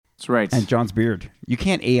That's right. And John's beard. You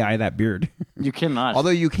can't AI that beard. You cannot.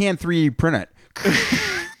 Although you can 3D print it.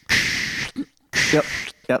 Yep.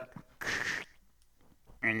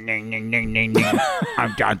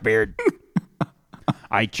 I'm John's beard.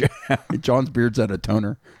 John's beard's at a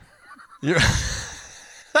toner. It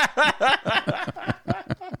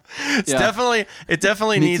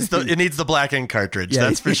definitely needs the black ink cartridge. Yeah,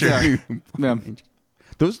 that's for sure. Yeah.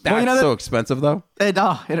 That's so expensive though. It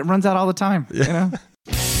runs out all the time. You know.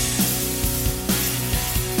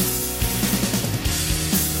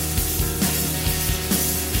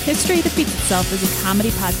 History Defeats Itself is a comedy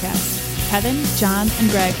podcast. Kevin, John, and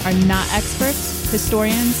Greg are not experts,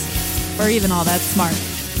 historians, or even all that smart.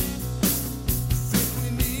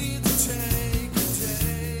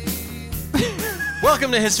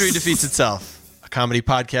 Welcome to History Defeats Itself, a comedy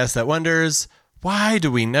podcast that wonders, why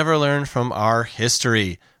do we never learn from our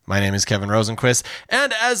history? My name is Kevin Rosenquist,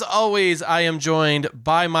 and as always, I am joined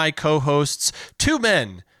by my co-hosts, two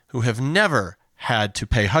men who have never had to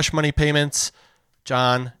pay hush money payments.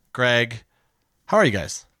 John, Greg, how are you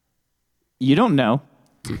guys? You don't know.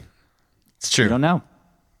 It's true. You don't know.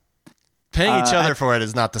 Paying each other for it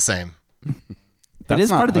is not the same. That is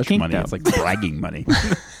part of the hush kink, money. though. It's like bragging money.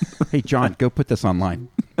 Hey, John, go put this online.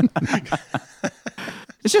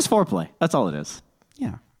 It's just foreplay. That's all it is.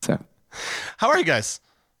 Yeah. So How are you guys?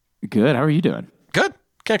 good. How are you doing? Good.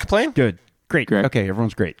 Can't complain. Good. Great. Great. Okay,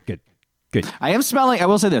 everyone's great. Good. I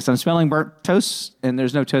will say this. I'm smelling burnt toast, and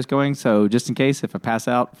there's no toast going. So just in case, if I pass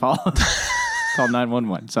out, call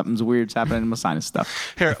 911. Something's weird's happening in my sinus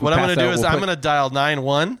stuff. Here, what I'm going to do is I'm going to dial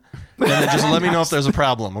 911, and then just let me know if there's a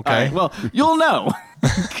problem, okay? Right, well, you'll know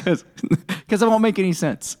because it won't make any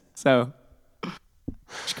sense. So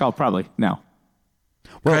just call probably now.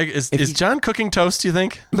 Well, Greg, is John cooking toast, you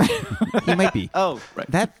think? He might be. Oh,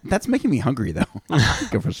 right. That's making me hungry though.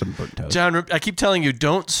 Go for some burnt toast. John, I keep telling you,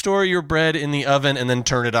 don't store your bread in the oven and then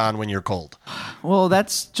turn it on when you're cold. Well,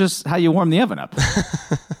 that's just how you warm the oven up.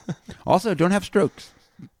 Also, don't have strokes.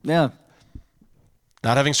 Yeah.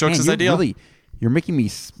 Not having strokes is ideal. You're making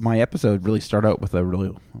my episode really start out with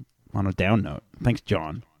on a down note. Thanks,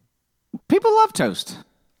 John. People love toast.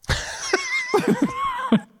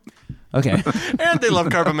 Okay. And they love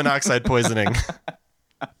carbon monoxide poisoning.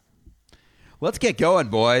 Let's get going,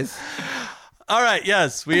 boys. All right,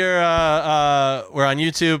 yes, we're on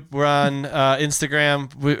YouTube, we're on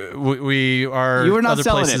Instagram, we are You are not other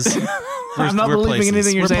selling places. it. I'm not believing places.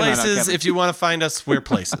 anything you're we're saying. Places. If you want to find us, we're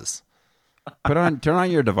places. Turn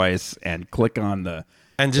on your device and click on the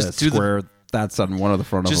do square that's on one of the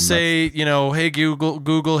front of them. Just say, hey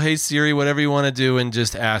Google, hey Siri, whatever you want to do, and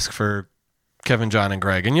just ask for Kevin, John, and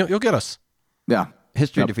Greg, and you'll get us. Yeah.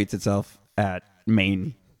 History defeats itself at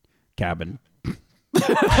Maine cabin.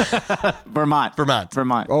 Vermont.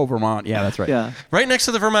 Oh, Vermont. Yeah, that's right. Yeah. Right next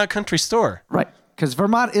to the Vermont Country Store. Right. Because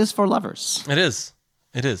Vermont is for lovers. It is.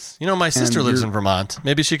 My sister lives in Vermont.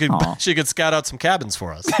 Maybe she could scout out some cabins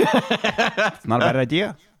for us. It's not a bad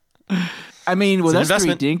idea. I mean, with an us three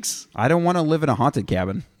investment. dinks. I don't want to live in a haunted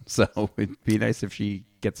cabin, so it'd be nice if she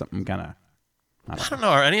gets something kind of... I don't know.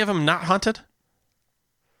 Are any of them not haunted?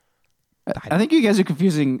 I think you guys are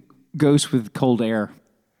confusing ghosts with cold air.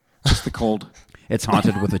 Just the cold. It's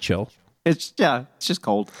haunted with a chill. It's just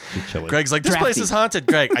cold. It's chilly. Greg's like, this Drafty. place is haunted.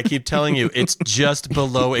 Greg, I keep telling you, it's just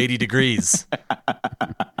below 80 degrees.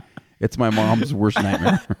 It's my mom's worst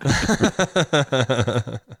nightmare.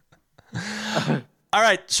 All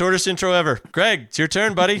right, shortest intro ever. Greg, it's your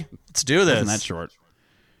turn, buddy. Let's do this. Isn't that short?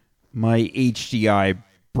 My HDI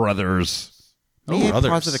brothers. Oh, May I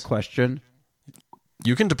brothers. posit a question?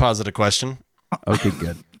 You can deposit a question. Okay,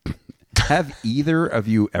 good. Have either of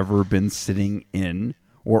you ever been sitting in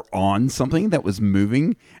or on something that was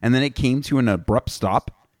moving and then it came to an abrupt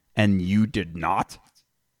stop and you did not?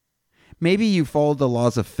 Maybe you followed the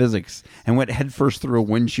laws of physics and went headfirst through a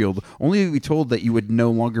windshield, only to be told that you would no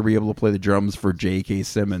longer be able to play the drums for J.K.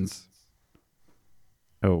 Simmons.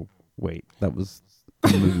 Oh, wait. That was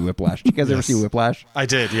the movie Whiplash. Did you guys ever see Whiplash? I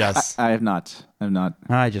did, yes. I have not.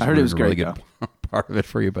 I just heard it was a really great, good part of it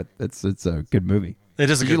for you, but it's a good movie. It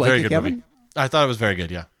is a Did you good, like very it, good Kevin? movie. I thought it was very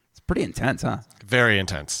good, yeah. It's pretty intense, huh? Very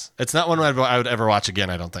intense. It's not one I would ever watch again,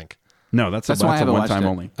 I don't think. No, that's why I a haven't one time watched it.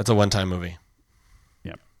 only. That's a one-time movie.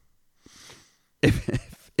 Yeah.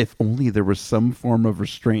 If only there was some form of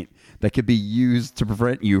restraint that could be used to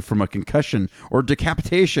prevent you from a concussion or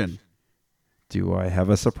decapitation. Do I have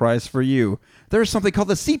a surprise for you? There's something called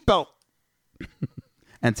the seatbelt.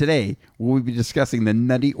 And today, we'll be discussing the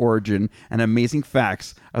nutty origin and amazing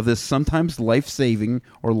facts of this sometimes life-saving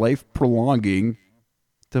or life-prolonging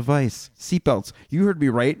device. Seatbelts. You heard me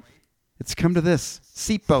right. It's come to this.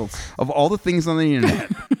 Seatbelts. Of all the things on the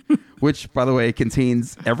internet, which, by the way,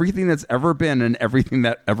 contains everything that's ever been and everything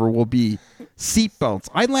that ever will be. Seatbelts.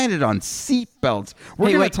 I landed on seatbelts.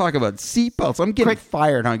 We're going to talk about seatbelts. I'm getting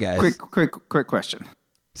fired, huh, guys? Quick question.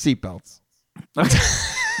 Seatbelts.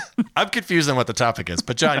 I'm confused on what the topic is,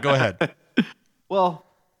 but John, go ahead. Well,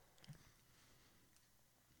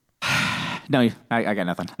 no, I got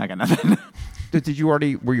nothing. I got nothing.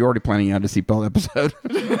 Were you already planning out a seatbelt episode?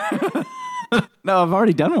 No, I've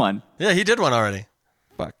already done one. Yeah, he did one already.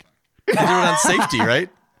 Fuck. You did it on safety, right?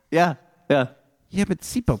 Yeah. Yeah, but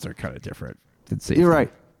seatbelts are kind of different than safety. You're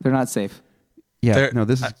right. They're not safe. Yeah, no,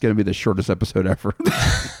 this is going to be the shortest episode ever.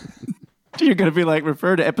 You're going to be like,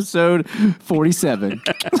 refer to episode 47.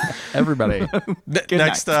 Everybody.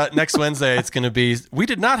 Next Wednesday, it's going to be,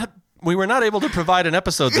 we were not able to provide an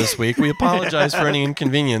episode this week. We apologize for any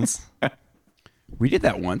inconvenience. We did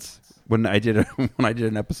that once when I did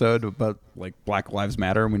an episode about like Black Lives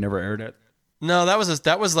Matter and we never aired it. No, that was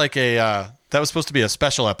supposed to be a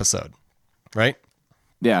special episode, right?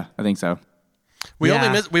 Yeah, I think so.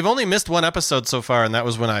 We've only missed one episode so far, and that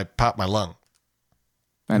was when I popped my lung.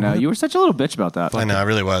 I know. You were such a little bitch about that. I know, I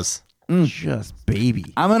really was. Just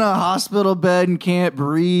baby. I'm in a hospital bed and can't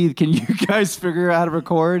breathe. Can you guys figure out how to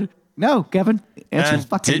record? No, Kevin. Answer is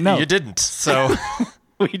fucking no. You didn't, so.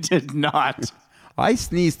 We did not. I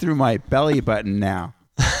sneeze through my belly button now.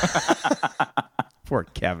 Poor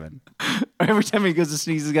Kevin. Every time he goes to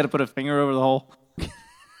sneeze, he's got to put a finger over the hole.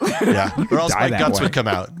 Yeah, or else my guts would come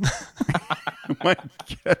out. My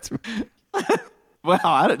guts.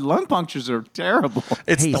 Wow, lung punctures are terrible.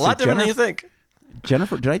 It's a lot different than you think.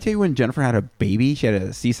 Jennifer, did I tell you when Jennifer had a baby, she had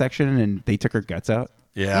a C-section and they took her guts out?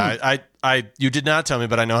 Yeah, you did not tell me,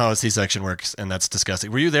 but I know how a C-section works, and that's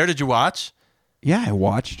disgusting. Were you there? Did you watch? Yeah, I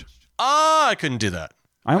watched. Oh, I couldn't do that.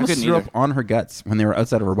 I almost threw up on her guts when they were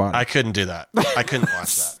outside of her body. I couldn't do that. I couldn't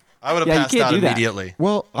watch that. I would have passed can't out do that. immediately.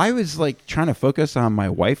 Well, I was like trying to focus on my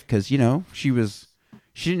wife because, she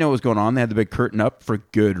didn't know what was going on. They had the big curtain up for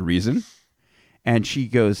good reason. And she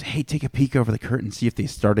goes, hey, take a peek over the curtain, see if they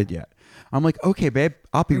started yet. I'm like, okay, babe,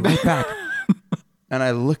 I'll be right back. And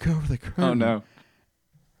I look over the curtain. Oh, no.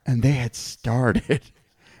 And they had started.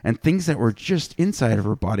 And things that were just inside of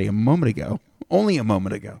her body only a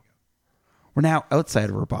moment ago, were now outside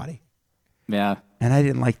of her body. Yeah. And I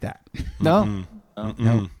didn't like that. No.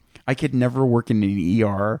 No. I could never work in an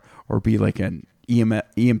ER or be like an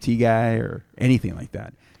EMT guy or anything like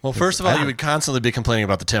that. Well, first of all, you would constantly be complaining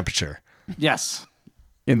about the temperature. Yes.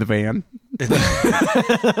 In the van. I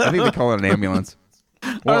think they call it an ambulance.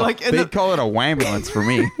 Well, they call it a wambulance for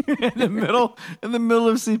me. in the middle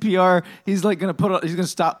of CPR, he's like he's gonna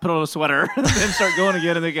stop, put on a sweater, and then start going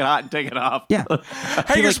again, and then get hot and take it off. Yeah.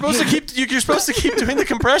 Hey, you're supposed to keep doing the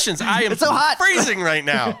compressions. I am so hot, freezing right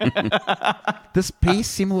now. This pace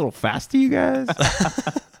seem a little fast to you guys?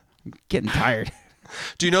 I'm getting tired.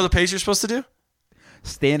 Do you know the pace you're supposed to do?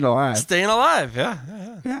 Staying alive. Staying alive. Yeah.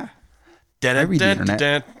 Yeah. I read the internet.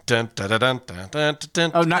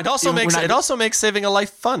 It also makes saving a life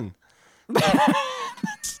fun.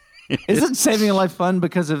 Isn't saving a life fun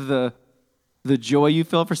because of the joy you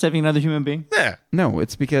feel for saving another human being? Yeah. No,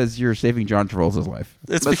 it's because you're saving John Travolta's life.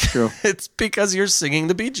 That's true. It's because you're singing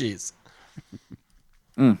the Bee Gees.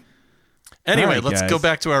 Anyway, let's go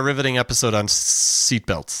back to our riveting episode on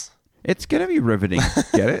seatbelts. It's going to be riveting.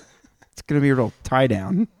 Get it? It's going to be a real tie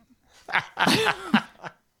down.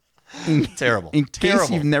 Terrible. In case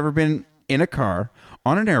you've never been in a car,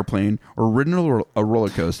 on an airplane, or ridden a roller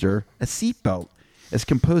coaster, a seatbelt is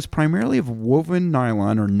composed primarily of woven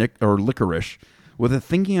nylon or licorice, with a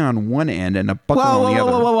thingy on one end and a buckle on the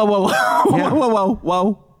other.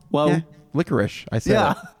 Whoa. Yeah, licorice. I said.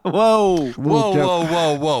 Yeah. It.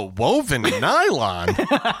 Whoa. Woven nylon.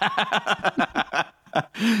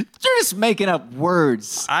 You're just making up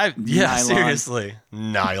words. Nylon. Seriously.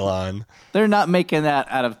 Nylon. They're not making that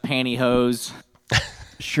out of pantyhose.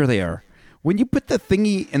 Sure they are. When you put the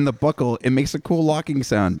thingy in the buckle, it makes a cool locking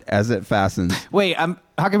sound as it fastens. Wait, how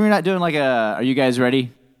come you're not doing like are you guys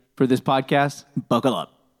ready for this podcast? Buckle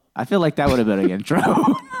up. I feel like that would have been an intro.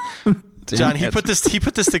 John, he put this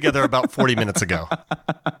together about 40 minutes ago.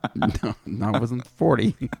 No, it wasn't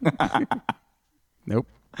 40. Nope.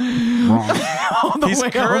 Wrong. He's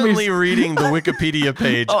currently reading the Wikipedia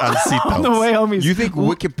page on seatbelts. On the way home, you think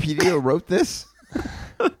Wikipedia wrote this?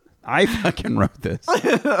 I fucking wrote this.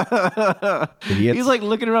 Idiots. He's like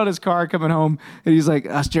looking around his car coming home, and he's like,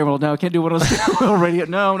 steering wheel, no, I can't do one of those radio.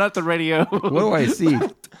 No, not the radio. What do I see?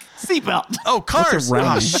 Seatbelt. Oh, cars.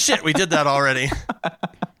 Oh, shit, we did that already.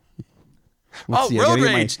 Road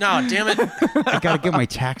rage. No, damn it. I got to get my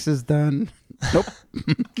taxes done. Nope.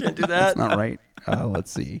 Can't do that. That's not right.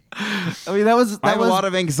 Let's see. I mean, that was. I have a lot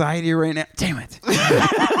of anxiety right now. Damn it.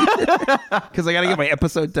 Because I got to get my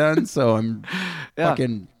episode done. So I'm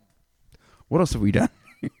fucking. What else have we done?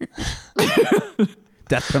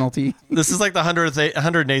 Death penalty. This is like the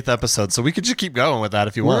 108th episode, so we could just keep going with that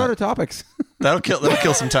if you We're out want. of topics. That'll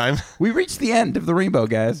kill some time. We reached the end of the rainbow,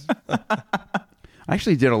 guys. I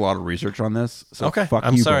actually did a lot of research on this. So Okay, fuck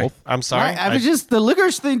I'm you sorry. both. I'm sorry. I was just the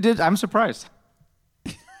licorice thing. I'm surprised.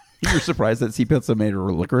 You were surprised that seatbelts are made of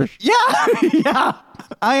licorice? Yeah, yeah,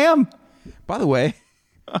 I am. By the way,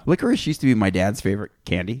 licorice used to be my dad's favorite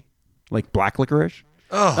candy, like black licorice.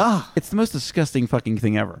 Oh, It's the most disgusting fucking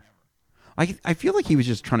thing ever. I feel like he was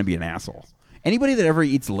just trying to be an asshole. Anybody that ever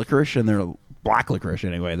eats licorice, and they're black licorice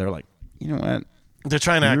anyway, they're like, you know what? they're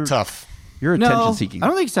trying to act tough. You're No, attention seeking. I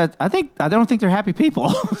don't think so. I don't think they're happy people.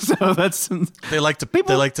 So that's They like to. People-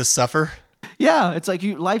 They like to suffer. yeah. It's like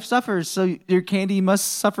life suffers, so your candy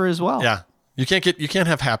must suffer as well. Yeah, you can't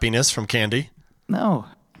have happiness from candy. No.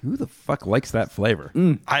 Who the fuck likes that flavor?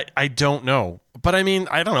 I don't know, but I mean,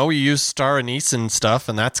 I don't know. We use star anise and stuff,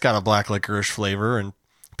 and that's got a black licorice flavor, and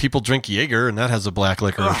people drink Jaeger, and that has a black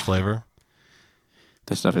licorice flavor.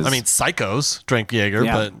 This stuff is. I mean, psychos drink Jaeger,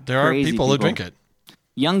 Yeah, but there are crazy people who people. drink it.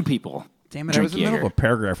 young people. Damn it! I drink was in the middle Jaeger. of a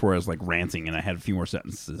paragraph where I was like ranting, and I had a few more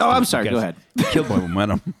sentences. Oh, I'm You sorry. guys Go ahead. Killed my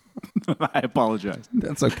momentum. I apologize.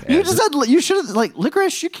 That's okay. You just said you should have like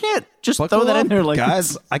licorice. You can't just Buckle throw that up, in there like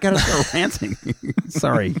guys. I gotta start ranting.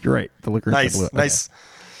 Sorry, you're right. The liquor. Nice.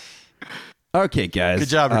 Okay, guys. Good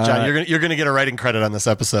job, John. You're gonna get a writing credit on this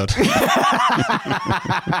episode.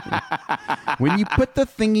 When you put the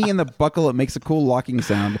thingy in the buckle, it makes a cool locking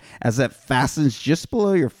sound as it fastens just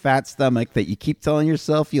below your fat stomach that you keep telling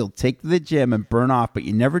yourself you'll take to the gym and burn off, but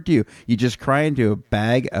you never do. You just cry into a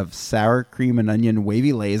bag of sour cream and onion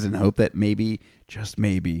wavy lays and hope that maybe, just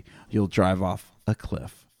maybe, you'll drive off a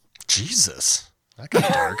cliff. Jesus, that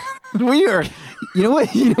got dark. weird. You know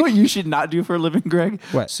what? You know what you should not do for a living, Greg?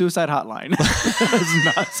 What? Suicide hotline.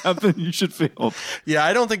 That's not something you should feel. Yeah,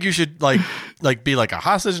 I don't think you should like be like a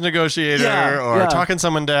hostage negotiator or yeah. talking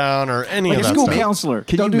someone down or any Like of a that school stuff. counselor.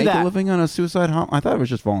 Can Don't you do make that. a living on a suicide hotline? I thought it was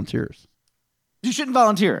just volunteers. You shouldn't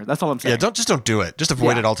volunteer. That's all I'm saying. Yeah, don't do it. Just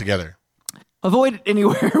avoid Yeah. it altogether. Avoid it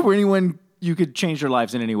anywhere where anyone you could change their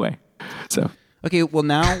lives in any way. So Okay, well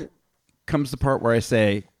now comes the part where I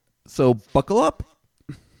say, so buckle up.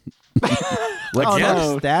 Let's Oh, get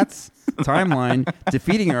no. stats, timeline,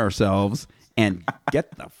 defeating ourselves, and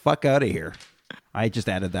get the fuck out of here. I just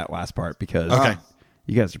added that last part because Okay.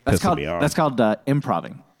 you guys are pissing me off. that's called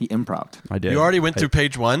improving. He improved. I did. You already went through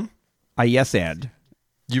page 1. I yes and.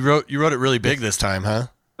 You wrote it really big this time, huh?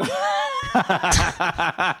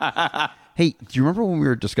 Hey, do you remember when we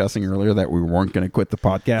were discussing earlier that we weren't going to quit the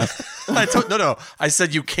podcast? No. I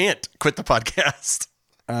said you can't quit the podcast.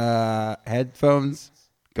 Headphones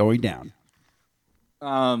going down.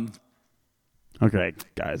 Okay,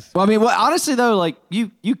 guys. Well, I mean, honestly though, like you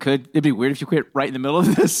could. It'd be weird if you quit right in the middle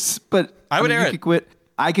of this, but I would mean, air you it. could quit.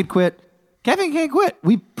 I could quit. Kevin can't quit.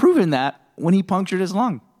 We've proven that when he punctured his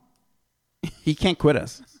lung. He can't quit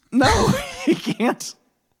us. No, he can't.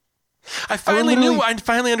 I finally literally- knew. I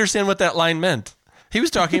finally understand what that line meant. He was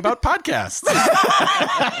talking about podcasts.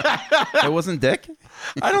 It wasn't Dick?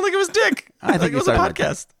 I don't think it was Dick. I think think it was he a started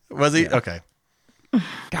podcast. Was he? Okay.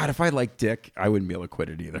 God, if I liked Dick, I wouldn't be able to quit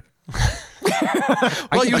it either.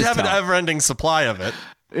 Well, can you'd just have an tell. ever-ending supply of it.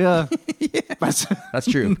 Yeah. That's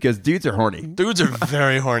true, because dudes are horny. Dudes are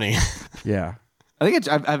very horny. Yeah. I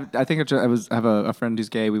have a friend who's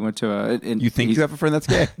gay. We went to a. You think you have a friend that's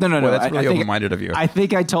gay? No. Well, that's I really think- open-minded of you. I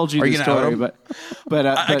think I told you Are the you gonna out story, him? but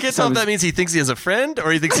I can't tell if that means he thinks he has a friend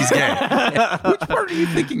or he thinks he's gay. Which part are you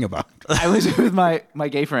thinking about? I was with my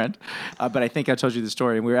gay friend, but I think I told you the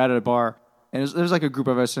story. And we were out at a bar, and there was like a group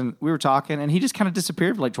of us, and we were talking, and he just kind of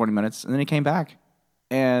disappeared for like 20 minutes, and then he came back,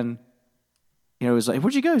 and it was like,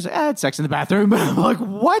 "Where'd you go?" He's like, "I had sex in the bathroom." But I'm like,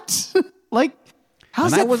 "What? Like,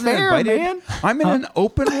 how's And I that wasn't fair, invited. man?" I'm in an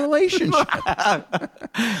open relationship.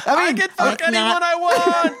 I can fuck anyone I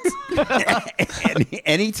want.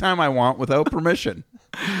 Anytime I want without permission.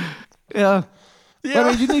 Yeah. Yeah.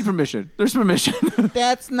 I mean, you need permission. There's permission.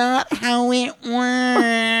 That's not how it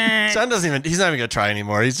works. John doesn't even. He's not even gonna try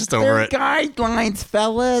anymore. He's just over There are it. guidelines,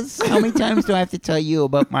 fellas. How many times do I have to tell you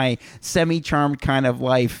about my semi-charmed kind of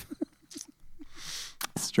life?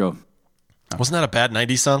 It's true. Wasn't that a bad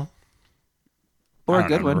 '90s song? Or I a don't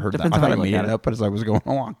good know, one. never heard that. Depends I on how thought I you made look it at up as I was going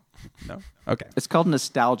along. No. Okay. It's called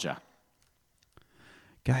nostalgia.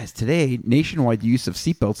 Guys, today, nationwide use of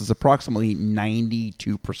seatbelts is approximately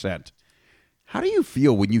 92%. How do you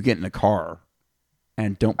feel when you get in a car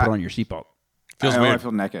and don't put on your seatbelt? Feels I know, weird. I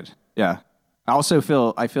feel naked. Yeah.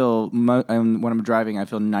 I feel when I'm driving, I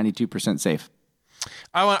feel 92% safe.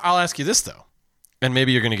 I'll ask you this though, and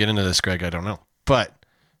maybe you're going to get into this, Greg. I don't know, but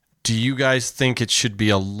do you guys think it should be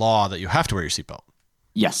a law that you have to wear your seatbelt?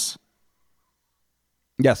 Yes.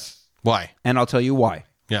 Yes. Why? And I'll tell you why.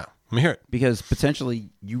 Yeah, let me hear it. Because potentially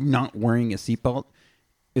you not wearing a seatbelt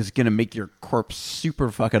is going to make your corpse super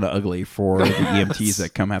fucking ugly for the EMTs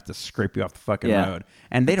that come have to scrape you off the fucking road.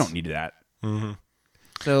 And they don't need that. Mm-hmm.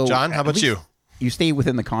 So, John, how about you? You stay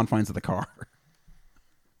within the confines of the car.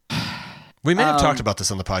 We may have talked about this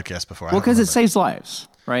on the podcast before. Well, because it saves lives,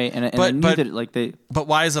 right? And I knew that But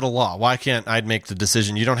why is it a law? Why can't I make the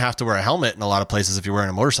decision? You don't have to wear a helmet in a lot of places if you're wearing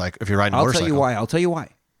a motorcycle. If you're riding a motorcycle, I'll tell you why.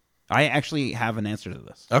 I actually have an answer to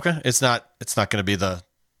this. Okay, it's not going to be the.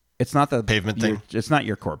 It's not the pavement thing. It's not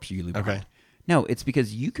your corpse you leave behind. Okay. No, it's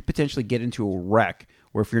because you could potentially get into a wreck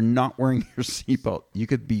where if you're not wearing your seatbelt, you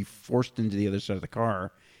could be forced into the other side of the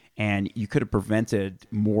car, and you could have prevented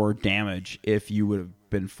more damage if you would have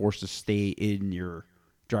been forced to stay in your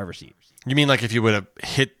driver's seat. You mean like if you would have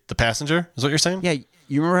hit the passenger? Is what you're saying? Yeah,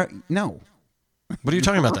 you remember? No. What are you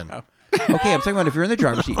talking about then? Okay, I'm talking about if you're in the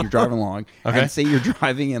driver's seat, you're driving along, and say you're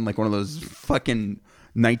driving in like one of those fucking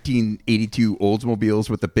 1982 Oldsmobiles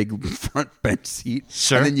with the big front bench seat.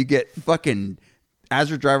 Sure. And then you get fucking, as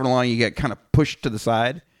you're driving along, you get kind of pushed to the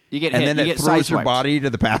side. You get and hit, then you it get throws your sideswiped. body to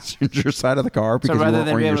the passenger side of the car because So rather you weren't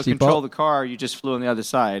than wearing being your able to control seatbelt. the car, you just flew on the other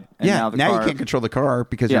side. And Yeah, now car, you can't control the car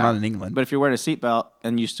because you're not in England. But if you're wearing a seatbelt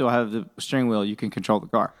and you still have the steering wheel, you can control the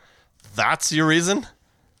car. That's your reason?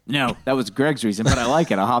 No, that was Greg's reason, but I like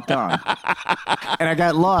it. I hopped on. And I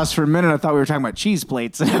got lost for a minute. I thought we were talking about cheese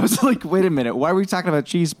plates. And I was like, wait a minute. Why are we talking about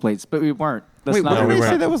cheese plates? But we weren't. That's Wait, not why what did we they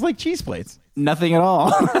say were. that was like cheese plates? Nothing at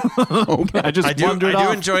all. Okay. I just I do wandered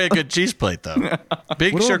off. enjoy a good cheese plate though.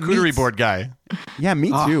 Big What about charcuterie meats? board guy. Yeah, me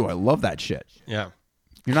too. I love that shit. Yeah.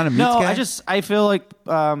 You're not a meats No, guy? I feel like,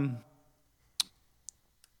 because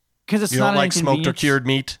it's You not don't an like smoked or inconvenience. cured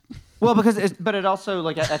meat? Well, because but it also,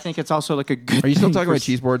 like, I think it's also like a good Are you still thing talking for about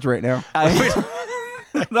cheese boards right now? I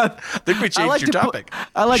think we changed your topic.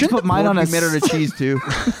 I like to put mine on a made out of cheese too,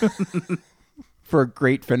 for a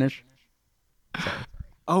great finish.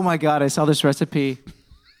 Oh my god! I saw this recipe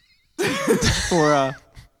for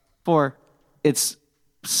it's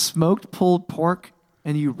smoked pulled pork,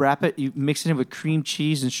 and you wrap it. You mix it in with cream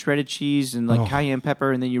cheese and shredded cheese and like cayenne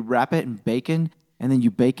pepper, and then you wrap it in bacon, and then you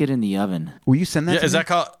bake it in the oven. Will you send that? Yeah, to is me? that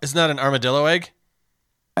called? Isn't that an armadillo egg?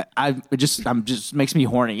 It just makes me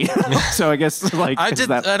horny. So I guess like I it's did.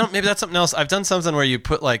 that- I don't. Maybe that's something else. I've done something where you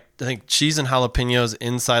put like I think cheese and jalapenos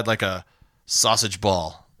inside like a sausage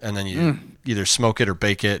ball, and then you either smoke it or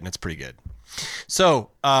bake it, and it's pretty good. So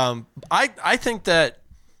I think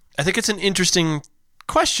it's an interesting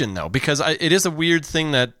question though, because it is a weird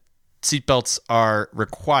thing that seatbelts are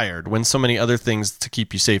required when so many other things to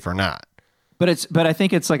keep you safe are not. But I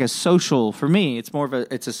think it's like a social, for me, it's more of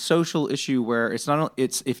it's a social issue where it's not,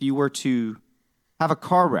 it's if you were to have a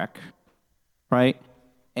car wreck, right?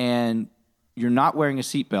 And you're not wearing a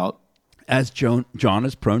seatbelt, as John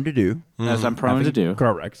is prone to do, as I'm prone to do,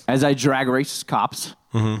 car wrecks. as I drag race cops.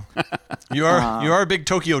 You are a big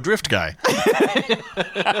Tokyo Drift guy.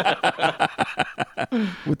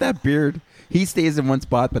 With that beard, he stays in one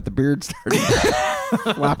spot, but the beard starts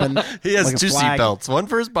flapping. He has like a two flag. seatbelts, one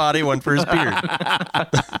for his body, one for his beard.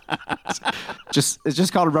 It's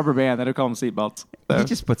just called a rubber band. They don't call them seatbelts. So. He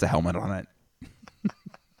just puts a helmet on it.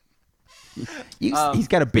 He's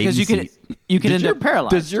got a baby Because you could end up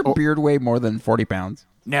paralyzed. Does your beard weigh more than 40 pounds?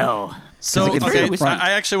 No. So It's okay, very front.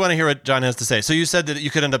 I actually want to hear what John has to say. So you said that you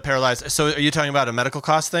could end up paralyzed. So are you talking about a medical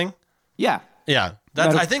cost thing? Yeah. Yeah,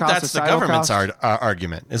 Medical I think cost, that's the societal government's cost.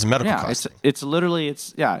 argument is medical Yeah. cost. It's literally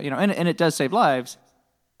and it does save lives.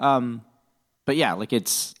 But yeah, like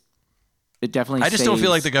it definitely. I just don't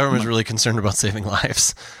feel like saves the government's really concerned about saving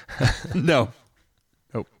lives. No.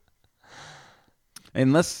 Nope.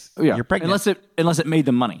 Unless Yeah. you're pregnant. Unless it made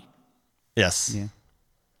them money. Yes. Yeah.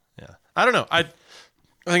 Yeah. I don't know. I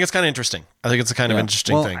think it's kind of interesting. I think it's a kind of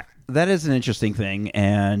interesting Well, thing. that is an interesting thing,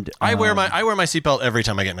 and I wear my seatbelt every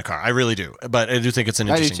time I get in a car. I really do. But I do think it's an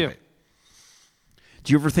I do interesting too. thing.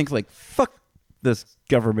 do you ever think like, fuck this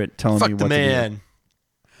government telling me Fuck what the to do? man.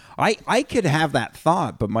 I could have that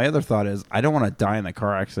thought, but my other thought is I don't want to die in a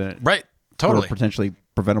car accident, Right. Totally. or potentially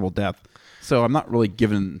preventable death. So I'm not really.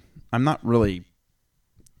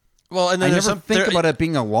 Well, and I then never think about it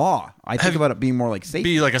being a law. I think about it being more like safety.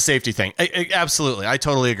 be like a safety thing. Absolutely. I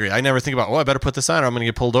totally agree. I never think about, I better put this on or I'm going to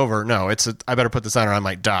get pulled over. No, I better put this on or I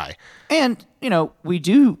might die. And we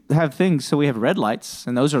do have things. So we have red lights,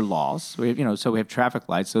 and those are laws. We have so we have traffic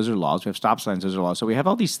lights. Those are laws. We have stop signs. Those are laws. So we have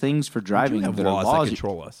all these things for driving We have that are laws laws. that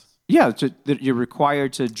control us. Yeah, that you're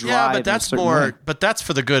required to drive. Yeah, but in a that's certain more. way. But that's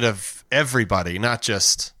for the good of everybody, not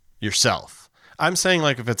just yourself. I'm saying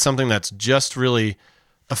like if it's something that's just really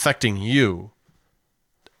affecting you,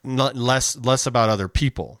 not less about other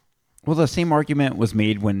people. Well, the same argument was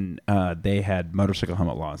made when they had motorcycle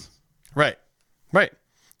helmet laws. Right.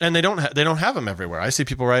 And they don't have them everywhere. I see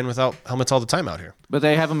people riding without helmets all the time out here. But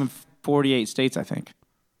they have them in 48 states, I think.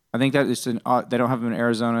 I think that is they don't have them in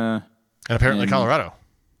Arizona. And apparently Colorado.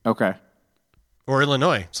 Okay. Or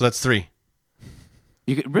Illinois. So that's 3.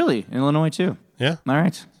 You could really in Illinois too. Yeah. All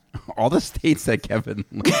right. All the states that Kevin.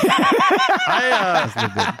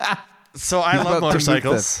 So I love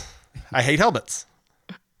motorcycles. I hate helmets.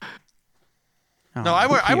 Oh, No,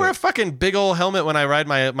 I wear a fucking big old helmet when I ride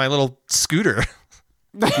my little scooter.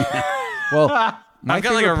 Well, I've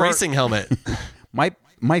got like a racing helmet.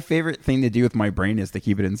 My favorite thing to do with my brain is to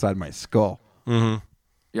keep it inside my skull.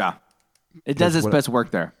 Yeah. It does its best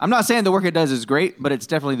work there. I'm not saying the work it does is great, but it's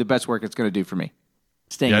definitely the best work it's going to do for me.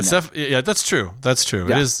 Staying in there. Yeah, that's true. That's true.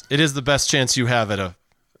 Yeah. It is the best chance you have at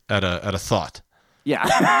a thought. Yeah.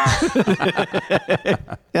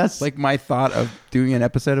 Yes. Like my thought of doing an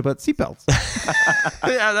episode about seatbelts.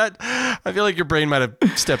 Yeah, I feel like your brain might have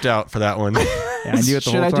stepped out for that one. Yeah, I knew it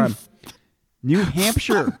the Should whole I do time. New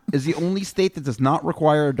Hampshire is the only state that does not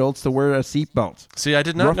require adults to wear a seatbelt. See, I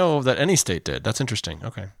did not know that any state did. That's interesting.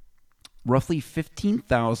 Okay. Roughly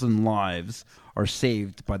 15,000 lives are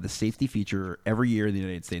saved by the safety feature every year in the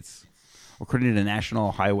United States, according to the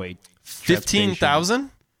National Highway.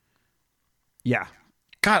 15,000? Yeah.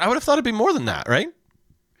 God, I would have thought it'd be more than that, right?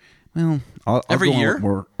 Well, I'll Every go on year?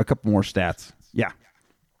 with a couple more stats. Yeah.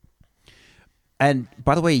 And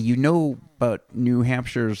by the way, you know about New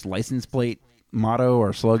Hampshire's license plate motto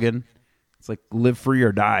or slogan? It's like live free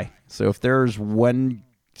or die. So if there's one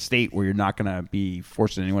state where you're not going to be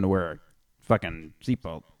forcing anyone to wear a fucking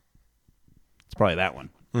seatbelt, it's probably that one.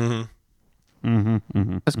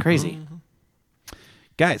 That's crazy.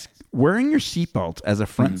 Guys, wearing your seatbelt as a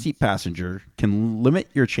front seat passenger can limit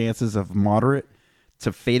your chances of moderate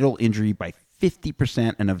to fatal injury by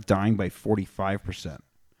 50% and of dying by 45%.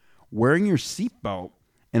 Wearing your seatbelt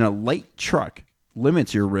in a light truck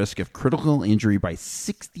limits your risk of critical injury by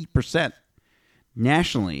 60%.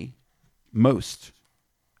 Nationally, most,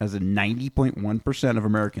 as in 90.1% of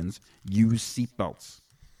Americans, use seatbelts,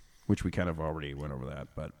 which we kind of already went over that,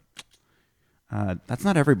 but that's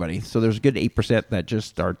not everybody. So there's a good 8% that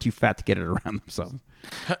just are too fat to get it around themselves.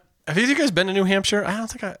 Have you guys been to New Hampshire? I don't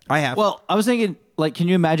think I have. Well, I was thinking, like, can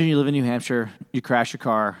you imagine you live in New Hampshire, you crash your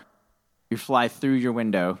car, you fly through your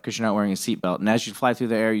window because you're not wearing a seatbelt, and as you fly through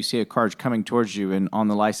the air, you see a car coming towards you, and on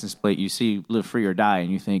the license plate, you see live free or die, and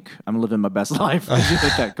you think, I'm living my best life as you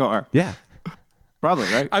hit that car. Yeah. Probably,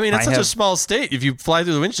 right? I mean, it's such a small state. If you fly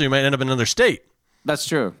through the windshield, you might end up in another state. That's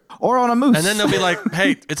true. Or on a moose. And then they'll be like,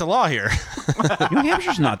 hey, it's a law here. New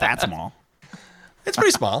Hampshire's not that small. It's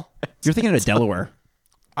pretty small. You're thinking of Delaware.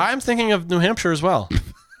 I'm thinking of New Hampshire as well.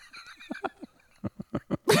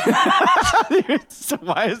 So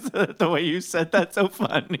why is the way you said that so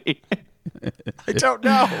funny? I don't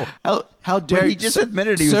know. How dare But you? he just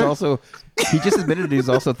admitted he was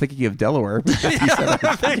also thinking of Delaware. Because he said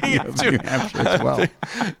I'm thinking of New Hampshire as well.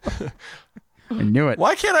 I knew it.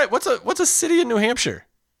 Why can't I? What's a city in New Hampshire?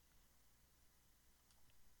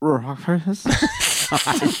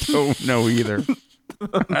 I don't know either.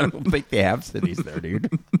 I don't think they have cities there, dude.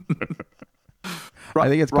 I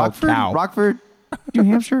think it's called Cow. Rockford, New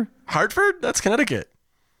Hampshire? Hartford? That's Connecticut.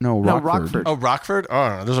 No, Rockford. Rockford. Oh, Rockford?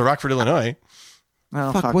 Oh, there's a Rockford, Illinois.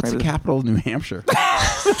 Oh, Fuck, what's the capital of New Hampshire?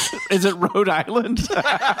 Is it Rhode Island?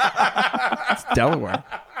 It's Delaware.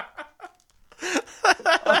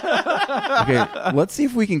 Okay, let's see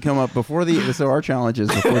if we can come up before so our challenge is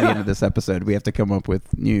before the end of this episode, we have to come up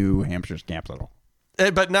with New Hampshire's capital.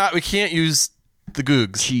 But we can't use the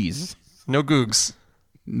Googs. Cheese. No Googs.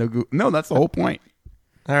 No, that's the whole point.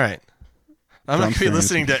 All right. I'm not going to be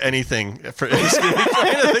listening to anything. I'm just going to be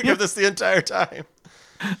trying to think of this the entire time.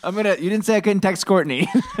 You didn't say I couldn't text Courtney.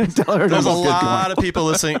 Tell her There's a to lot of people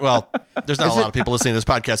listening. Well, there's not a lot of people listening to this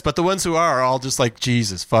podcast, but the ones who are all just like,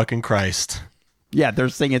 Jesus fucking Christ. Yeah, they're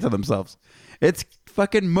singing it to themselves. It's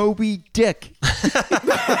fucking Moby Dick.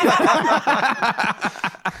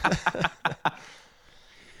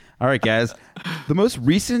 All right, guys. The most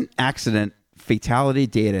recent accident fatality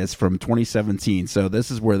data is from 2017. So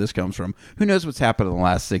this is where this comes from. Who knows what's happened in the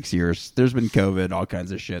last 6 years? There's been COVID, all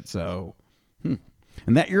kinds of shit. So,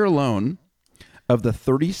 and that year alone, of the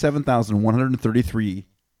 37,133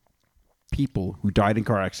 people who died in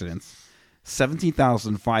car accidents,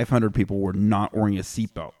 17,500 people were not wearing a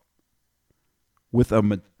seatbelt. with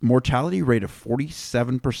a mortality rate of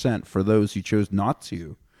 47% for those who chose not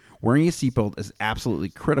to. Wearing a seatbelt is absolutely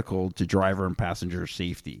critical to driver and passenger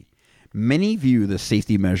safety. Many view the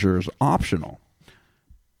safety measure as optional,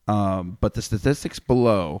 but the statistics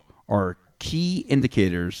below are key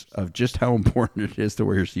indicators of just how important it is to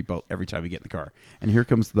wear your seatbelt every time you get in the car. And here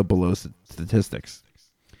comes the below statistics.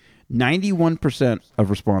 91% of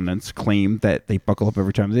respondents claim that they buckle up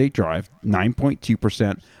every time they drive.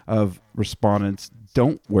 9.2% of respondents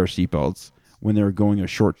don't wear seatbelts when they're going a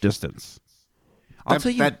short distance. I'll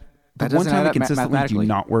tell you, the one time I consistently do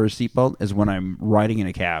not wear a seatbelt is when I'm riding in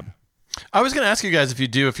a cab. I was going to ask you guys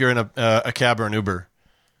if you're in a cab or an Uber.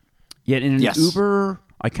 Yeah, in an Uber,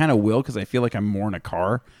 I kind of will because I feel like I'm more in a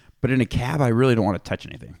car. But in a cab, I really don't want to touch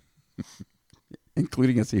anything,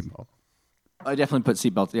 including a seatbelt. I definitely put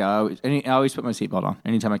seatbelts. Yeah, I always put my seatbelt on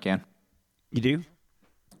anytime I can. You do?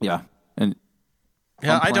 Yeah, and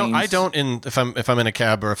I don't if I'm in a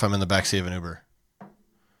cab or if I'm in the backseat of an Uber.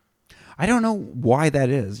 I don't know why that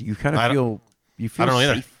is. You kind of feel I don't know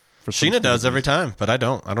either. safe for Sheena does every time, but I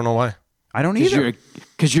don't. I don't know why. I don't either.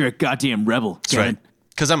 Because you're a goddamn rebel. That's right.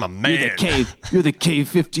 Because I'm a man. You're the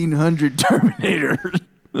K-1500 Terminator.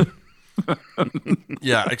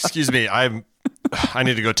 Yeah, excuse me. I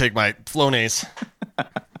need to go take my Flonase.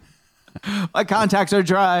 My contacts are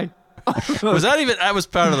dry. That was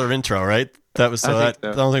part of their intro, right? That was I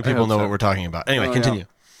don't think people know what we're talking about. Anyway, continue.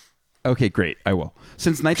 Yeah. Okay, great. I will.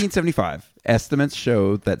 Since 1975, estimates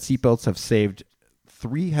show that seatbelts have saved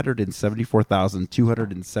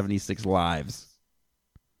 374,276 lives,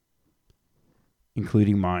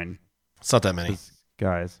 including mine. It's not that many.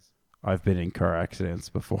 Guys, I've been in car accidents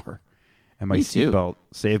before, and my seatbelt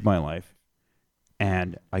saved my life,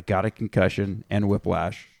 and I got a concussion and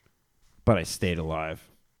whiplash, but I stayed alive.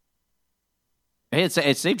 Hey,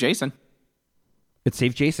 it saved Jason. It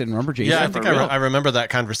saved Jason. Remember Jason? Yeah, I think I remember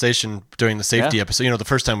that conversation during the safety episode. The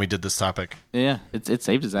first time we did this topic. Yeah, it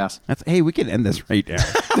saved his ass. Hey, we can end this right now.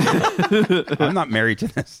 I'm not married to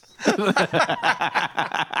this.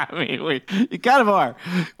 I mean, you kind of are.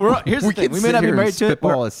 Here's the thing: we may not be married to it.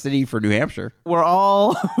 Spitball a city for New Hampshire. We're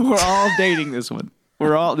all dating this one.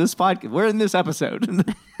 This podcast. We're in this episode.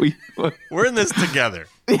 We're in this together.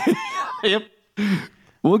 Yep.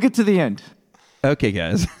 We'll get to the end. Okay,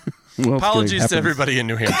 guys. Apologies to everybody in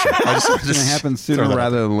New Hampshire. It's going to happen sooner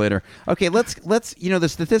rather than later. Okay, let's. The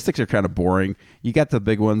statistics are kind of boring. You got the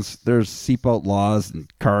big ones. There's seatbelt laws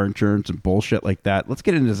and car insurance and bullshit like that. Let's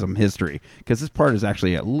get into some history because this part is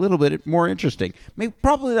actually a little bit more interesting. Maybe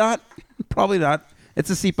probably not. Probably not. It's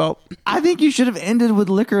a seatbelt. I think you should have ended with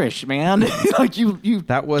licorice, man. Like you.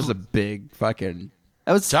 That was a big fucking.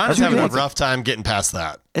 John's having a rough time getting past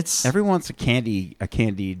that. Everyone's a candied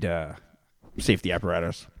safety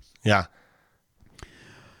apparatus. Yeah.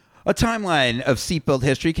 A timeline of seatbelt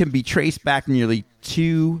history can be traced back nearly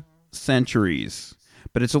 2 centuries,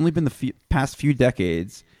 but it's only been the past few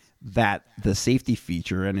decades that the safety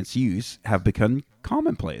feature and its use have become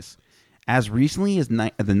commonplace. As recently as the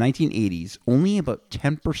 1980s, only about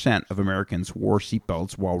 10% of Americans wore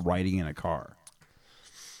seatbelts while riding in a car.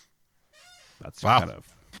 That's wow. kind of...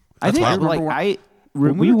 I think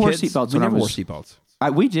we wore kids, seatbelts. We never wore seatbelts.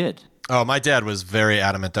 We did. Oh, my dad was very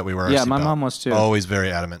adamant that we wear a seatbelt. Yeah, my mom was too. Always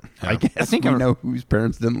very adamant. Yeah. I guess we know whose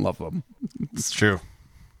parents didn't love them. It's true.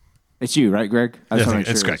 It's you, right, Greg?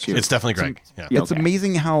 It's Greg. It's definitely Greg. Yeah. It's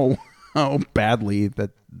amazing how badly that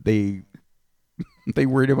they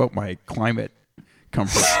worried about my climate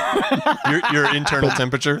comfort. your internal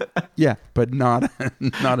temperature? Yeah, but not a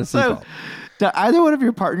seatbelt. Do either one of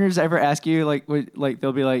your partners ever ask you, like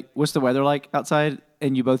they'll be like, "What's the weather like outside?"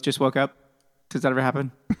 And you both just woke up? Does that ever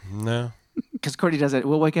happen? No. Because Courtney does it.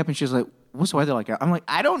 We'll wake up and she's like, "What's the weather like?" I'm like,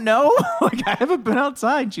 "I don't know. Like, I haven't been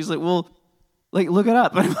outside." And she's like, "Well, like, look it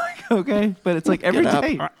up." And I'm like, "Okay," but it's like every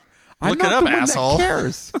day. Look it up, asshole. That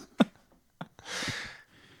cares.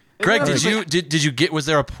 Greg, did you get? Was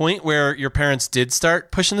there a point where your parents did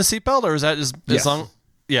start pushing the seatbelt, or was that as long?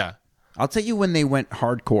 Yeah. I'll tell you when they went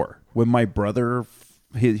hardcore. When my brother,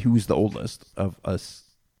 who's the oldest of us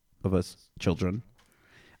children,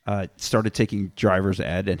 started taking driver's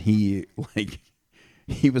ed, and he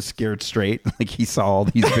was scared straight. Like, he saw all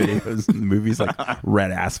these videos in the movies, like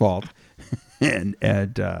Red Asphalt, and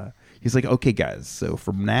he's like, "Okay, guys, so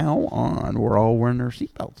from now on, we're all wearing our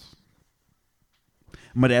seatbelts."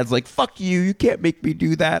 My dad's like, "Fuck you! You can't make me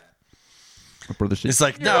do that." My brother says, "It's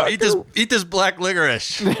like, no, eat this black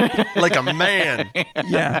licorice like a man."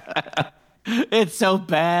 Yeah, it's so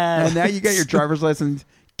bad. And now you got your driver's license.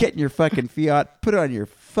 Get in your fucking Fiat, put on your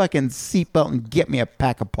fucking seatbelt, and get me a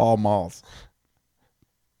pack of Pall Malls.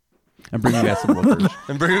 And bring me back some licorice.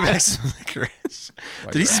 And bring me back some licorice.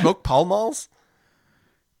 Did he smoke Pall Malls?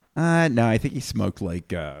 No, I think he smoked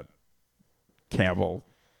like camel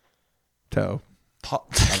toe.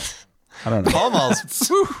 I don't know. Pall Malls.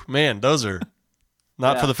 Whew, man, those are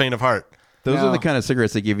not for the faint of heart. Those are the kind of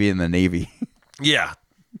cigarettes they give you in the Navy. Yeah.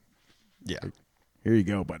 Yeah. Here you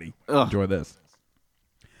go, buddy. Enjoy this.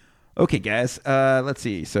 Okay, guys. Let's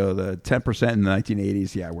see. So the 10% in the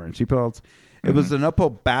 1980s, wearing seatbelts. It was an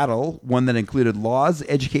uphill battle, one that included laws,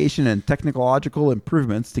 education, and technological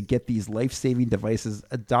improvements to get these life-saving devices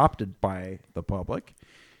adopted by the public.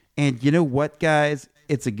 And you know what, guys?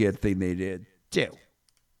 It's a good thing they did, too.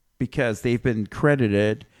 Because they've been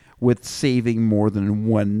credited with saving more than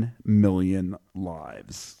 1 million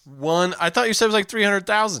lives. I thought you said it was like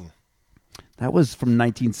 300,000. That was from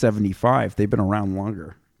 1975. They've been around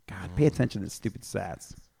longer. God, pay attention to stupid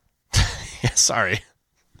stats. Yeah, sorry.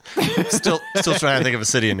 Still trying to think of a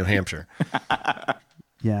city in New Hampshire.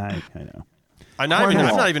 Yeah, I know. I'm not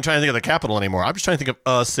even trying to think of the capital anymore. I'm just trying to think of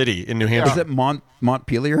a city in New Hampshire. Is it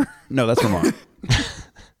Montpelier? No, that's Vermont.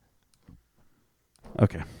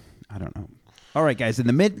 Okay. I don't know. All right, guys. In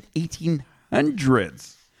the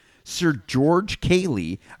mid-1800s, Sir George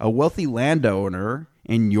Cayley, a wealthy landowner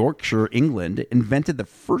in Yorkshire, England, invented the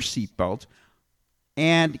first seatbelt.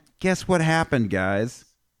 And guess what happened, guys?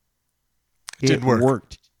 It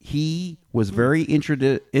worked. He was very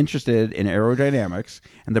interested in aerodynamics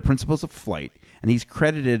and the principles of flight, and he's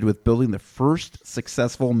credited with building the first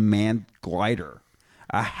successful manned glider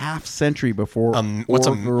a half century before. What's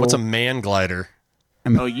a man glider?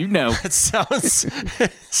 You know. It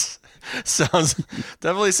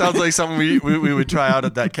definitely sounds like something we would try out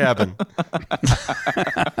at that cabin.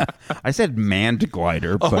 I said manned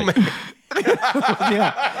glider, but man.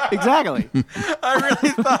 Yeah, exactly. I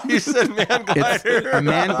really thought you said man glider. A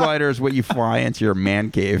man glider is what you fly into your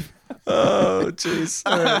man cave. Oh, jeez.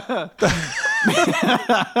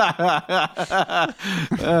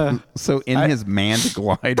 So in his manned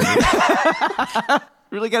glider,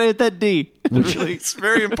 Really gotta hit that D. Really. It's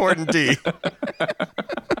very important, D.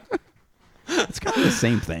 it's kind of the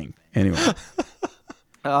same thing. Anyway,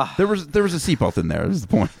 there was a seatbelt in there. This is the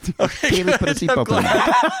point. Okay, Cayley put a seatbelt in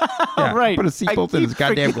there. Yeah, Right. Put a seatbelt in his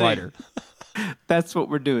goddamn glider. That's what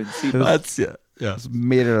we're doing. That's yeah. It's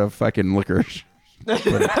made out of fucking licorice.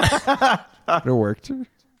 But it worked. All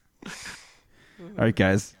right,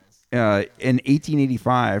 guys. In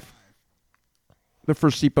 1885, the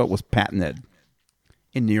first seatbelt was patented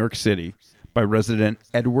in New York City by resident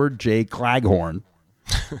Edward J. Claghorn.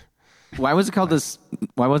 Why wasn't it called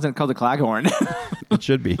the Claghorn? It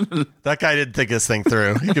should be. That guy didn't think this thing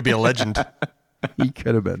through. He could be a legend. He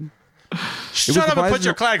could have been. Shut up and put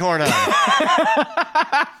your Claghorn on.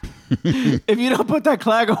 If you don't put that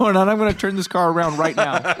Claghorn on, I'm going to turn this car around right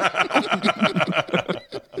now.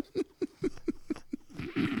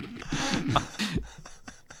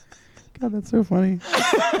 God, that's so funny.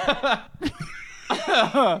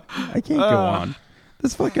 I can't go on.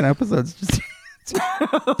 This fucking episode's just...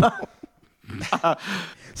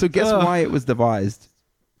 So guess why it was devised?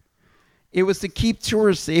 It was to keep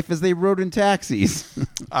tourists safe as they rode in taxis.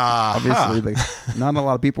 Obviously, not a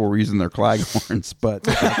lot of people were using their Claghorns, but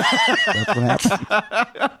that's what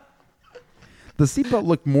happened. The seatbelt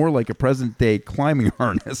looked more like a present-day climbing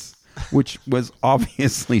harness, which was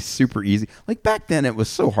obviously super easy. Like back then, it was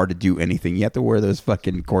so hard to do anything. You have to wear those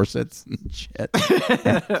fucking corsets and shit.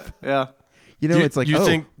 Yeah. You know, it's like you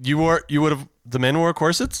think the men wore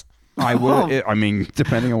corsets? I would. I mean,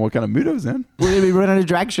 depending on what kind of mood I was in. We're going to be running a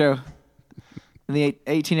drag show in the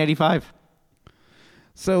 1885.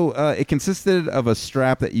 So it consisted of a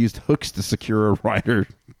strap that used hooks to secure a rider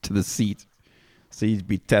to the seat. So you'd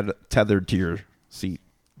be tethered to your seat.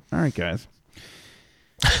 All right, guys.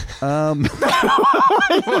 What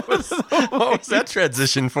was that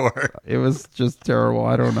transition for? It was just terrible.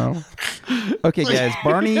 I don't know. Okay, guys.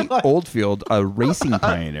 Barney Oldfield, a racing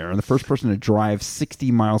pioneer and the first person to drive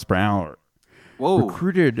 60 miles per hour,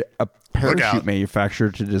 recruited a parachute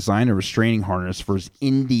manufacturer to design a restraining harness for his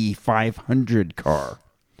Indy 500 car.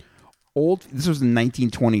 This was in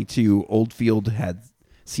 1922. Oldfield had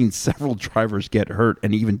seen several drivers get hurt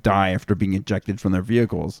and even die after being ejected from their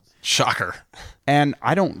vehicles. Shocker. And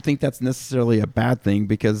I don't think that's necessarily a bad thing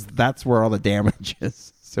because that's where all the damage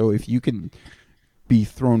is. So if you can be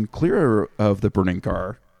thrown clear of the burning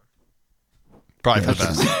car, probably for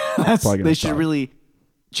the best. They should really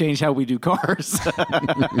change how we do cars.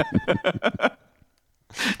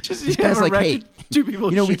 Just guys like, hey, two people.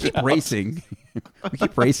 We keep racing. We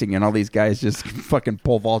keep racing, and all these guys just fucking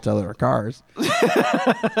pole vault out of their cars.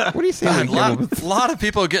 What do you say? A lot of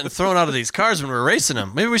people are getting thrown out of these cars when we're racing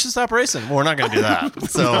them. Maybe we should stop racing. Well, we're not going to do that.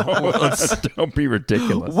 So let's... Don't be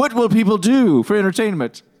ridiculous. What will people do for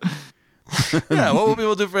entertainment? Yeah, what will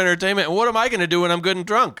people do for entertainment? And what am I going to do when I'm good and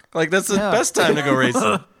drunk? Like, that's the best time to go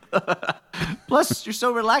racing. Plus, you're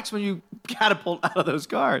so relaxed when you catapult out of those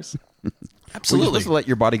cars. Absolutely. Well, you're supposed to let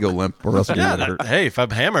your body go limp, or else you're going to hurt. Hey, if I'm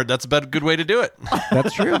hammered, that's a good way to do it.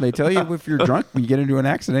 That's true. They tell you if you're drunk, when you get into an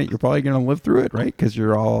accident, you're probably going to live through it, right? Because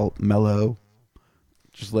you're all mellow.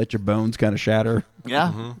 Just let your bones kind of shatter.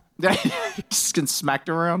 Yeah. Just getting smacked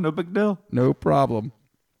around, no big deal. No problem.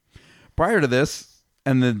 Prior to this,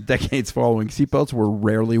 and the decades following, seatbelts were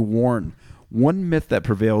rarely worn. One myth that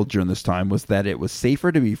prevailed during this time was that it was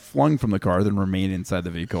safer to be flung from the car than remain inside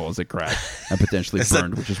the vehicle as it crashed and potentially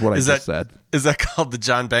burned, which is what I just said. Is that called the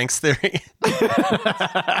John Banks theory?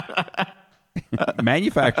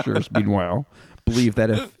 Manufacturers, meanwhile, believe that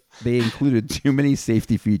if they included too many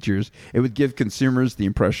safety features, it would give consumers the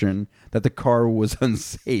impression that the car was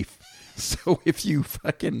unsafe. So if we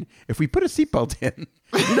put a seatbelt in,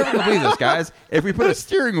 you're never gonna believe this, guys. If we put a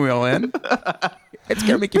steering wheel in, it's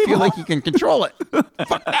gonna make you feel like you can control it.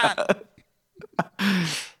 Fuck that.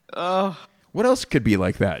 What else could be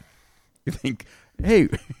like that? You think, hey,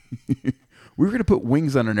 we were gonna put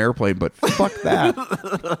wings on an airplane, but fuck that.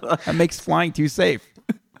 That makes flying too safe.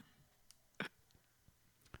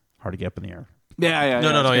 Hard to get up in the air. Yeah.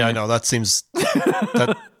 No. Yeah, I know. That seems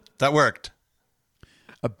that worked.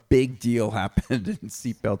 A big deal happened in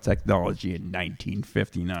seatbelt technology in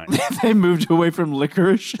 1959. They moved away from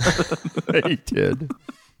licorice. They did.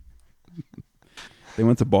 They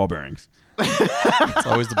went to ball bearings. It's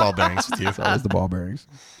always the ball bearings with you. It's always the ball bearings.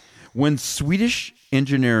 When Swedish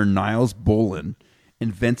engineer Niels Bohlin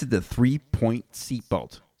invented the 3-point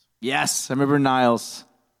seatbelt. Yes, I remember Niles.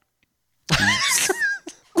 I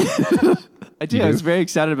do. I was very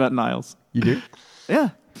excited about Niles. You do? Yeah.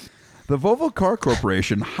 The Volvo Car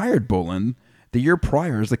Corporation hired Bohlin the year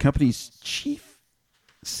prior as the company's chief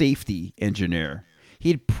safety engineer. He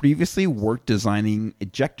had previously worked designing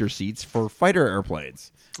ejector seats for fighter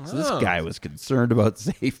airplanes. So this guy was concerned about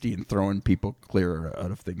safety and throwing people clear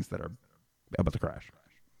out of things that are about to crash.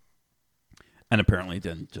 And apparently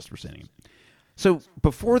didn't just for saying. So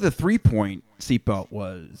before the 3-point seatbelt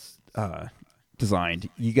was designed,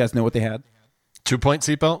 you guys know what they had? 2-point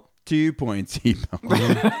seatbelt? 2-point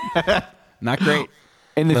seatbelt. Not great.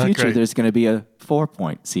 In the future, there's going to be a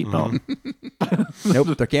 4-point seatbelt.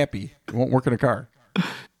 Nope, there can't be. It won't work in a car.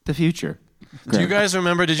 The future. Do you guys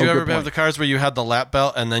remember, did you ever have the cars where you had the lap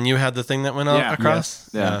belt and then you had the thing that went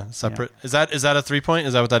across? Yes. Yeah. Separate. Yeah. Is that a 3-point?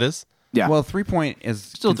 Is that what that is? Yeah. Well, 3-point is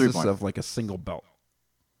still consists 3-point. of like a single belt.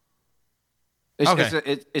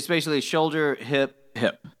 It's basically shoulder, hip.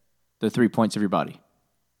 The 3 points of your body.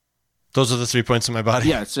 Those are the 3 points of my body?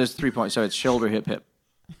 Yeah, it's just 3 points. So it's shoulder, hip.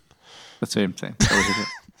 That's what I'm saying. Shoulder,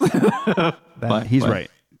 hip. He's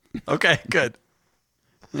right. Okay, good.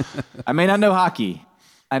 I may not know hockey.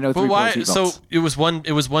 I know 3 why? points. So it was one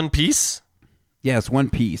piece? Yeah, it's one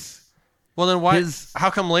piece. Well, then why? How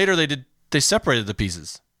come later they separated the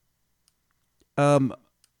pieces? No,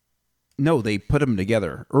 they put them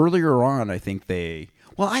together. Earlier on, I think they...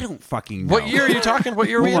 Well, I don't fucking know. What year are you talking? What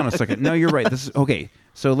year are we Hold on in? a second. No, you're right. This is... Okay,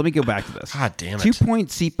 so let me go back to this. God damn it. 2-point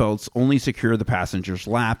seatbelts only secure the passenger's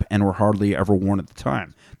lap and were hardly ever worn at the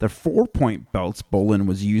time. The 4-point belts Bohlin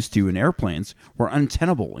was used to in airplanes were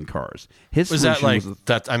untenable in cars. His Was that solution like...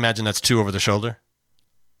 that? I imagine that's 2 over the shoulder?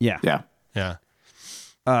 Yeah. Yeah.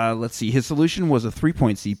 Let's see. His solution was a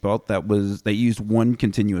 3-point seatbelt that used one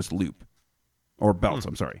continuous loop. Or belt,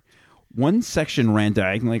 I'm sorry. One section ran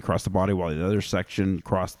diagonally across the body while the other section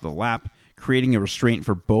crossed the lap, creating a restraint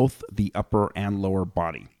for both the upper and lower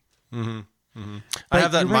body. I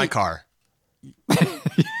have that in my car.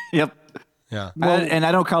 Yep. Yeah. And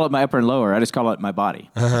I don't call it my upper and lower. I just call it my body.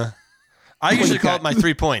 I usually call it my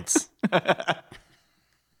 3 points.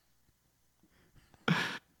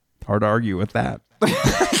 Hard to argue with that.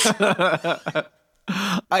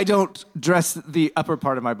 I don't dress the upper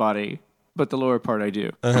part of my body, but the lower part I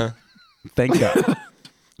do. Thank God.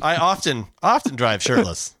 I often drive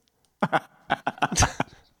shirtless.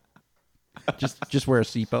 Just wear a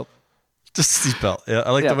seatbelt. Just a seatbelt. Yeah,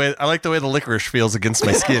 I like the way the licorice feels against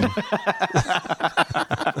my skin.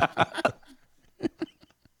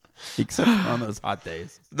 Except on those hot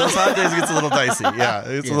days. Those hot days it gets a little dicey. Yeah,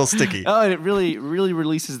 it's a little sticky. Oh, and it really, really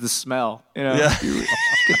releases the smell. You know, Yeah. you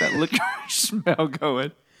get that licorice smell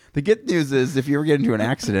going. The good news is if you ever get into an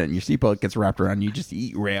accident and your seatbelt gets wrapped around, you just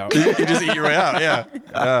eat right out. You just eat your way out.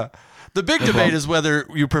 Yeah. The big debate is whether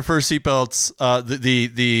you prefer seatbelts,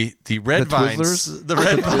 the red vines, Twizzlers? the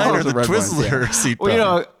red vine or the Red vines, Twizzler seatbelt.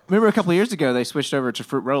 Well, remember a couple of years ago they switched over to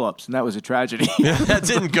fruit roll-ups, and that was a tragedy. That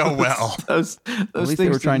didn't go well. those least they things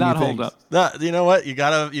were did trying not new hold things. up. No, you know what? You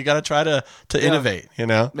gotta try to innovate. You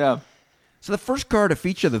know. Yeah. So the first car to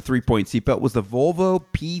feature the 3-point seatbelt was the Volvo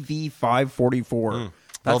PV544.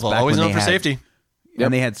 That's Volvo, back always when known they for had- safety.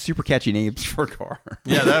 And they had super catchy names for a car.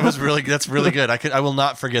 Yeah, that's really good. I will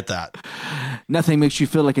not forget that. Nothing makes you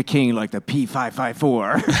feel like a king like the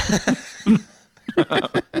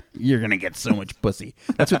P554. You're going to get so much pussy.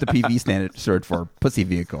 That's what the PV stood for, pussy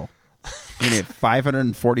vehicle. You're going to get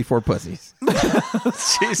 544 pussies.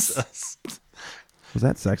 Jesus. Was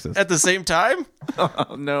that sexist? At the same time?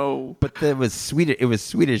 Oh no. But it was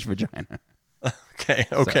Swedish vagina. Okay.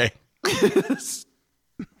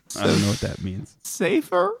 I don't know what that means.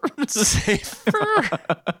 Safer? Safer.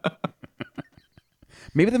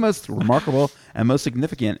 Maybe the most remarkable and most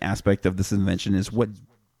significant aspect of this invention is what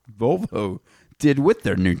Volvo did with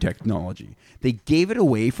their new technology. They gave it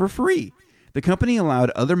away for free. The company allowed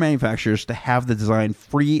other manufacturers to have the design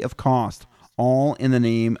free of cost, all in the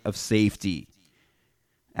name of safety.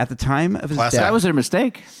 At the time of his Classic. death, That was their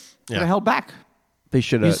mistake. Yeah. They held back. they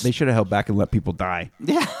should have held back and let people die.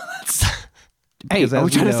 Yeah. Hey, Because are as we we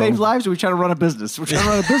trying to know- save lives or are we trying to run a business? We're trying to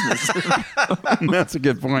run a business. That's a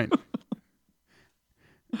good point.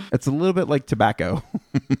 It's a little bit like tobacco.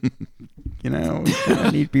 We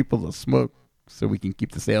need people to smoke so we can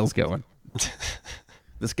keep the sales going.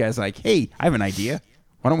 This guy's like, hey, I have an idea.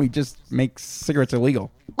 Why don't we just make cigarettes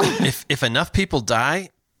illegal? If enough people die,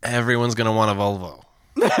 everyone's gonna want a Volvo.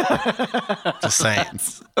 Just saying.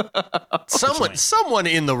 Someone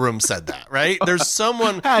in the room said that, right? There's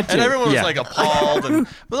someone, Had to. and everyone was Yeah. like appalled. And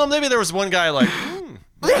well, maybe there was one guy like,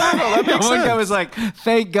 that makes One guy sense. was like,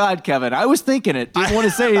 thank God, Kevin. I was thinking it. Didn't want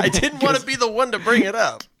to say I anything. didn't want to be the one to bring it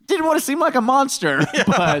up, Didn't want to seem like a monster.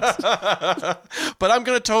 But but I'm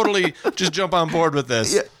gonna totally just jump on board with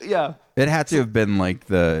this. yeah. It had to have been like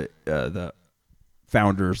the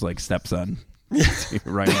founder's like stepson.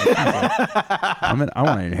 Right. I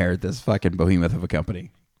want to inherit this fucking behemoth of a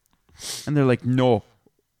company. And they're like, no,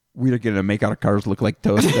 we're going to make our cars look like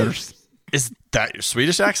toasters. Is that your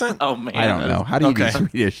Swedish accent? Oh man. I don't know. How do you do Okay.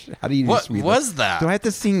 Swedish? How do you do What Swedish? was that? Do I have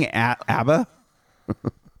to sing ABBA?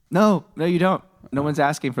 No, you don't. No one's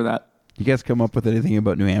asking for that. You guys come up with anything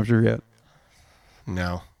about New Hampshire yet?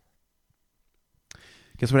 No.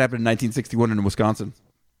 Guess what happened in 1961 in Wisconsin?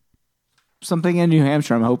 Something in New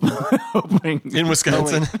Hampshire, I'm hoping. In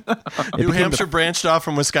Wisconsin, New Hampshire branched off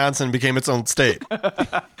from Wisconsin and became its own state.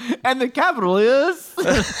 And the capital is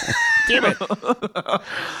Damn it.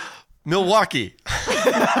 Milwaukee.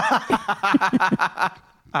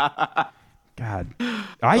 God,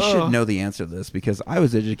 I should know the answer to this because I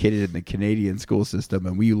was educated in the Canadian school system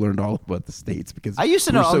and we learned all about the states because I used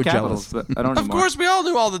to we're know all so the capitals, jealous. but I don't Of anymore. course, we all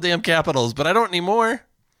knew all the damn capitals, but I don't anymore.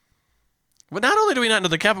 But not only do we not know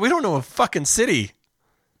the capital, we don't know a fucking city.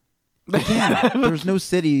 Again, there's no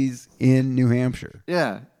cities in New Hampshire.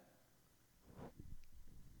 Yeah.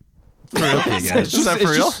 For real? Is that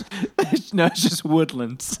for real? No, it's just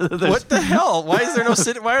woodlands. What the hell? Why is there no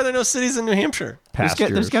city? Why are there no cities in New Hampshire? Pastures.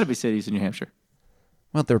 There's got to be cities in New Hampshire.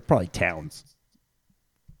 Well, they're probably towns.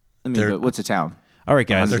 I mean, They're- but what's a town? All right,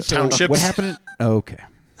 guys. They're townships. What happened? Okay.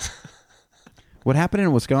 What happened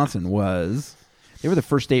in Wisconsin was they were the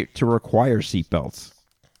first state to require seatbelts.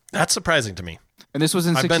 That's surprising to me. And this was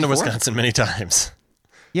in I've been to 64? Wisconsin many times.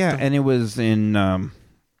 Yeah, and it was in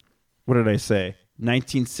what did I say?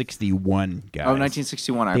 1961, guys. Oh,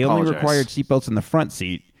 1961. I They apologize. only required seatbelts in the front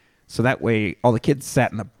seat, so that way all the kids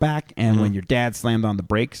sat in the back, and when your dad slammed on the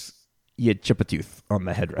brakes, you'd chip a tooth on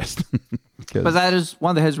the headrest. 'Cause- But that is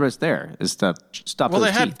one of the headrests there is to stop Well,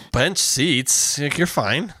 those they had teeth. bench seats. Like, you're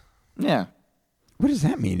fine. Yeah. what does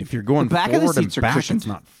that mean? If you're going The back of the forward and seats are back, cushioned. it's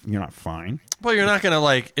not. You're not fine. Well, you're not going to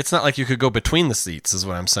like, it's not like you could go between the seats, is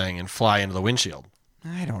what I'm saying, and fly into the windshield.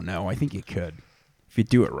 I don't know. I think you could if you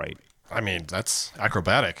do it right. I mean, that's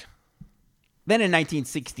acrobatic. Then in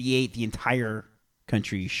 1968, the entire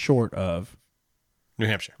country, short of New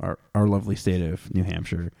Hampshire. our lovely state of New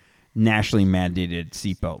Hampshire, nationally mandated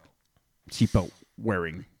seatbelt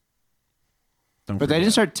wearing. Don't But they forget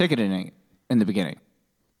didn't start ticketing it in the beginning,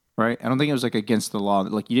 right? I don't think it was like against the law.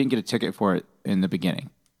 Like you didn't get a ticket for it in the beginning.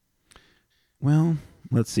 Well,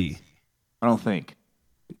 let's see. I don't think.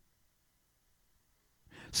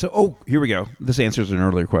 So, here we go. This answers an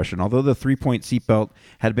earlier question. Although the 3-point seatbelt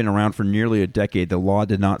had been around for nearly a decade, the law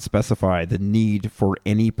did not specify the need for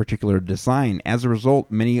any particular design. As a result,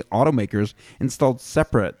 many automakers installed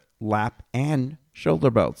separate lap and shoulder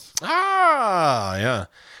belts. Ah! Ah, yeah.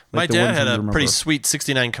 My the dad ones had you a remember. pretty sweet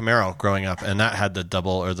 69 Camaro growing up, and that had the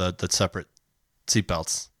double or the separate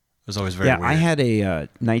seatbelts. It was always very weird. I had a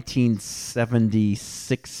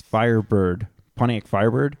 1976 Firebird, Pontiac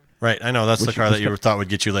Firebird. Right, I know. That's the Which car was that you thought would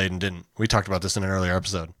get you laid and didn't. We talked about this in an earlier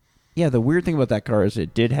episode. Yeah, the weird thing about that car is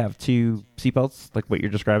it did have two seatbelts, like what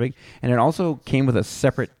you're describing, and it also came with a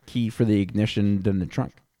separate key for the ignition than the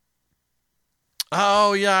trunk.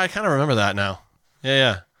 Oh, yeah, I kind of remember that now.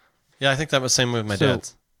 Yeah. I think that was the same with my So,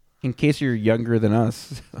 dad's. In case you're younger than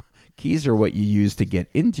us, keys are what you use to get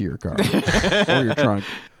into your car or your trunk,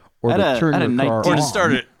 or to turn your car Or to on.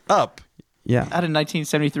 start it up. Yeah. I had a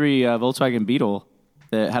 1973 Volkswagen Beetle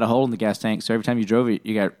that had a hole in the gas tank, so every time you drove it,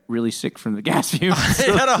 you got really sick from the gas fumes.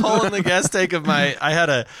 It had a hole in the gas tank of my.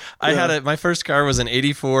 My first car was an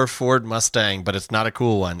 '84 Ford Mustang, but it's not a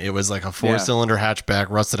cool one. It was like a 4-cylinder hatchback,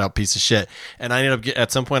 rusted out piece of shit. And I ended up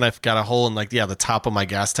at some point I got a hole in the top of my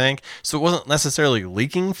gas tank, so it wasn't necessarily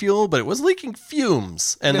leaking fuel, but it was leaking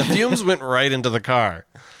fumes, and the fumes went right into the car.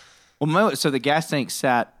 Well, so the gas tank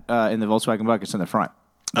sat in the Volkswagen buckets in the front.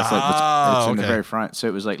 It's in the very front, so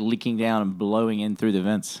it was like leaking down and blowing in through the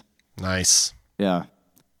vents. Nice. Yeah.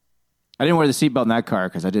 I didn't wear the seatbelt in that car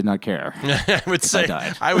because I did not care. I would say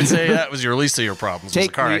that was your least of your problems. Take was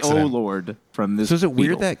a car me, accident. oh Lord, from this. So is it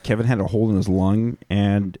weird Beetle. that Kevin had a hole in his lung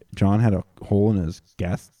and John had a hole in his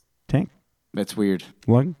gas tank That's weird.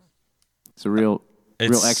 lung? It's a real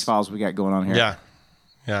It's- X-Files we got going on here.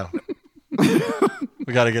 Yeah.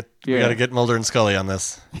 we gotta get Mulder and Scully on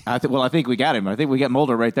this. I think we got him. I think we got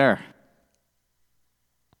Mulder right there.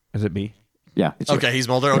 Is it me? Yeah. It's you. Okay, he's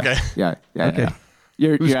Mulder. Okay. Yeah. Okay. Yeah.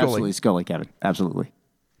 You're Who's absolutely Scully, Kevin. Absolutely.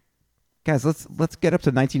 Guys, let's get up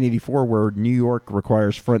to 1984, where New York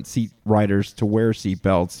requires front seat riders to wear seat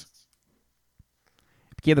belts.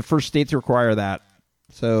 It became the first state to require that.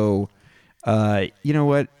 So, you know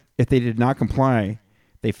what? If they did not comply,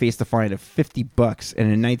 they faced a fine of $50.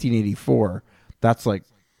 And in 1984, that's like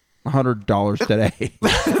 $100 today.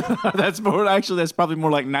 That's more. Actually, that's probably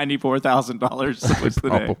more like $94,000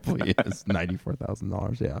 today. Probably is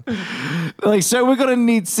 $94,000. Yeah. Like, so we're gonna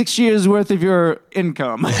need 6 years worth of your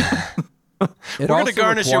income. We're going to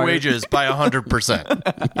garnish your wages by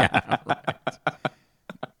 100%. Yeah. Right.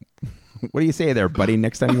 What do you say there, buddy?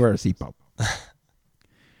 Next time you wear a seatbelt.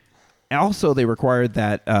 Also, they required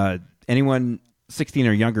that anyone 16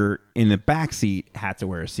 or younger in the back seat had to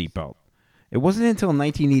wear a seatbelt. It wasn't until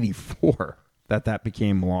 1984 that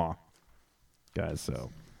became law, guys. So,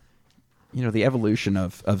 the evolution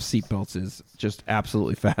of seatbelts is just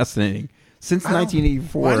absolutely fascinating. Since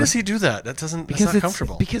 1984, Why does he do that? That's not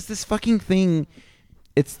comfortable. Because this fucking thing,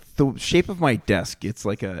 it's the shape of my desk. It's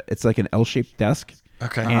like an L-shaped desk.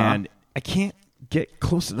 Okay. And I can't get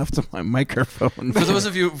close enough to my microphone. For those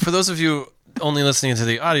of you only listening to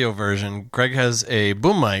the audio version, Greg has a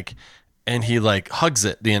boom mic, and he hugs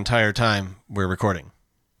it the entire time we're recording.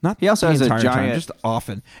 Not He also the has a entire time, giant- just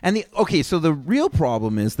often. And so the real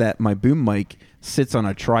problem is that my boom mic sits on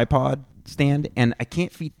a tripod stand, and I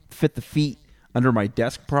can't fit the feet under my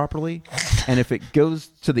desk properly. And if it goes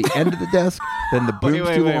to the end of the desk, then the boom's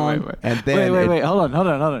too long. And then wait. Hold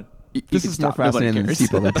on. This is more fascinating than the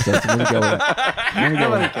seatbelt episode. So I'm gonna go with it.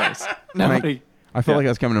 Nobody cares. Nobody. I felt like I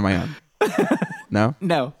was coming to my own. No?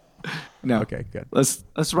 No. Okay, good. Let's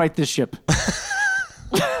right this ship.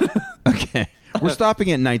 Okay. We're stopping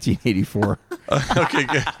at 1984. Okay,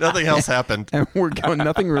 good. Nothing else happened. And we're going,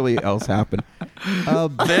 nothing really else happened.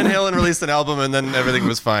 Van Halen released an album, and then everything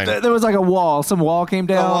was fine. There was like a wall. Some wall came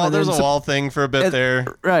down. and There's then a wall thing for a bit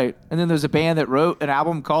there. Right. And then there's a band that wrote an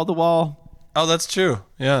album called The Wall. Oh, that's true.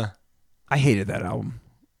 Yeah. I hated that album.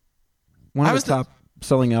 One I of was the top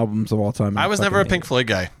selling albums of all time. I was fucking never a hate Pink it. Floyd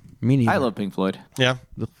guy. Me neither. I love Pink Floyd. Yeah.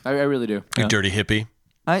 I really do. You Yeah. dirty hippie.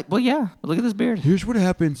 Yeah. Look at this beard. Here's what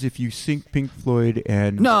happens if you sync Pink Floyd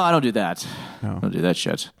and... No, I don't do that. No. I don't do that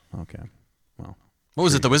shit. Okay. Well, What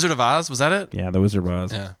was it? The Wizard of Oz? Was that it? yeah, the Wizard of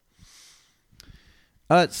Oz. Yeah.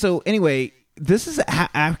 So anyway, this is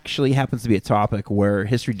actually happens to be a topic where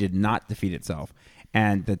history did not defeat itself,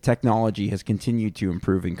 and the technology has continued to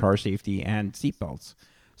improve in car safety and seatbelts.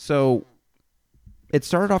 So it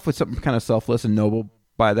started off with something kind of selfless and noble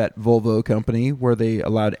by that Volvo company, where they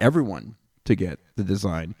allowed everyone to get the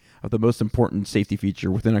design of the most important safety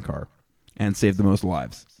feature within a car and save the most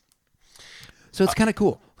lives. So it's kind of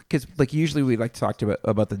cool. Because usually we like to talk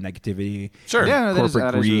about the negativity, Sure. Yeah, no, corporate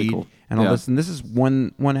that is really greed, cool. and all Yeah. this. And this is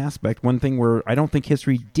one aspect, one thing where I don't think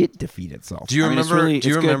history did defeat itself. Do you I mean, it's remember? really- do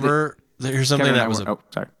you it's good remember? Here's something Kevin and that I was were-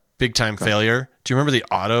 sorry. big time failure. Do you remember the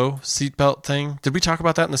auto seatbelt thing? Did we talk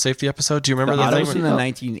about that in the safety episode? Do you remember That the was thing in the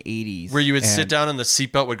 1980s. where you would sit and down and the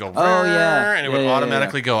seatbelt would go, Oh, yeah. and it would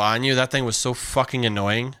automatically go on you? That thing was so fucking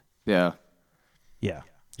annoying. Yeah. Yeah.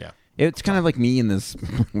 Yeah. It's kind of like me in this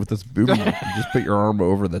with this booby. You just put your arm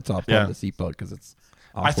over the top Yeah. of the seatbelt because it's.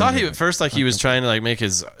 I thought he at first like he was trying to like make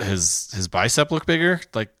his bicep look bigger,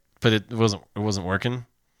 like, but it wasn't working,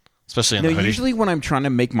 especially in the hoodie. Usually when I'm trying to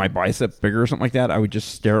make my bicep bigger or something like that, I would just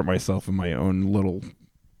stare at myself in my own little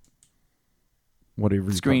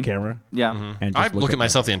whatever Screen. camera. Yeah. And I just look at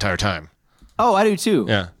myself the entire time. Oh, I do too.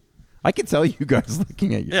 Yeah, I can tell you guys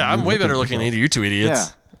looking at you. yeah, I'm way better looking than you two Yeah.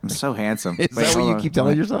 idiots. I'm so handsome. Is that what you keep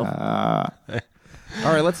telling yourself? All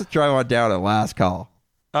right, let's drive on down at last call.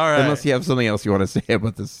 All right, Unless you have something else you want to say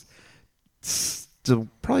about this. It's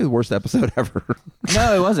probably the worst episode ever.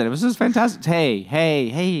 No, it wasn't. It was just fantastic.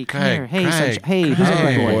 Hey, come here. Hey, who's on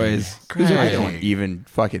my boy? Boys, I don't even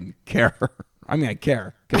fucking care. I mean, I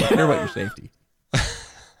care because I care about your safety.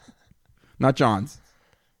 Not John's.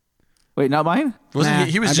 Wait, not mine? wasn't Nah,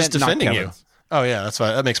 he was I just meant not defending you. Kevin's. Oh yeah, that's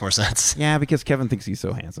why that makes more sense. Yeah, because Kevin thinks he's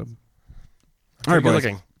so handsome. All Pretty right, good boys.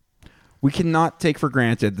 looking. We cannot take for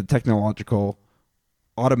granted the technology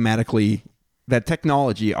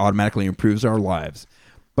automatically improves our lives.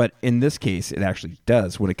 But in this case, it actually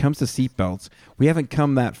does. When it comes to seatbelts, we haven't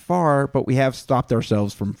come that far, but we have stopped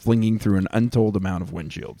ourselves from flinging through an untold amount of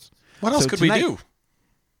windshields. What else So could tonight, we do?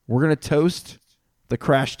 We're going to toast the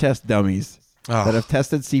crash test dummies that have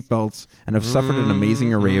tested seatbelts and have suffered an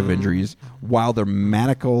amazing array of injuries while their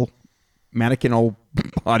mannequin old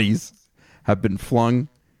bodies have been flung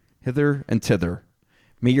hither and thither.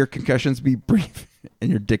 May your concussions be brief and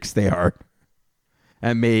your dick stay hard.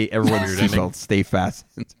 And may everyone's seatbelts stay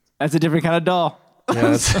fastened. That's a different kind of doll.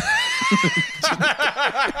 Yes.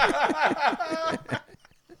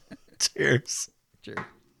 Cheers.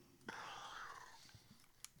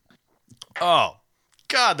 Oh,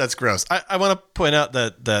 God, that's gross. I want to point out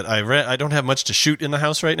that I don't have much to shoot in the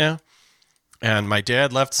house right now. And my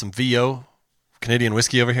dad left some VO, Canadian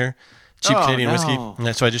whiskey over here. Cheap Canadian whiskey.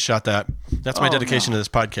 And so I just shot that. That's my dedication to this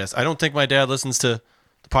podcast. I don't think my dad listens to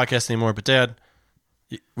the podcast anymore, but Dad,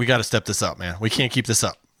 we got to step this up, man. We can't keep this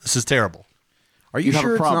up. This is terrible. Are you have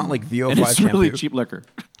sure a it's problem. not like VO5 And it's really shampoo? cheap liquor.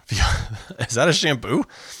 Is that a shampoo?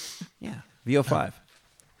 Yeah, VO5.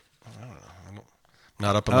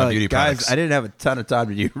 Not up on my beauty guys, products. I didn't have a ton of time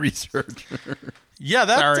to do research. Yeah,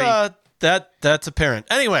 that's apparent.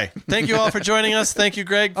 Anyway, thank you all for joining us. Thank you,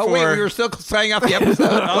 Greg. Oh, wait, we were still signing off the episode.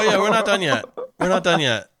 Oh yeah, we're not done yet. We're not done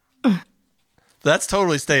yet. That's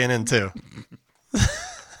totally staying in too.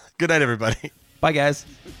 Good night, everybody. Bye, guys.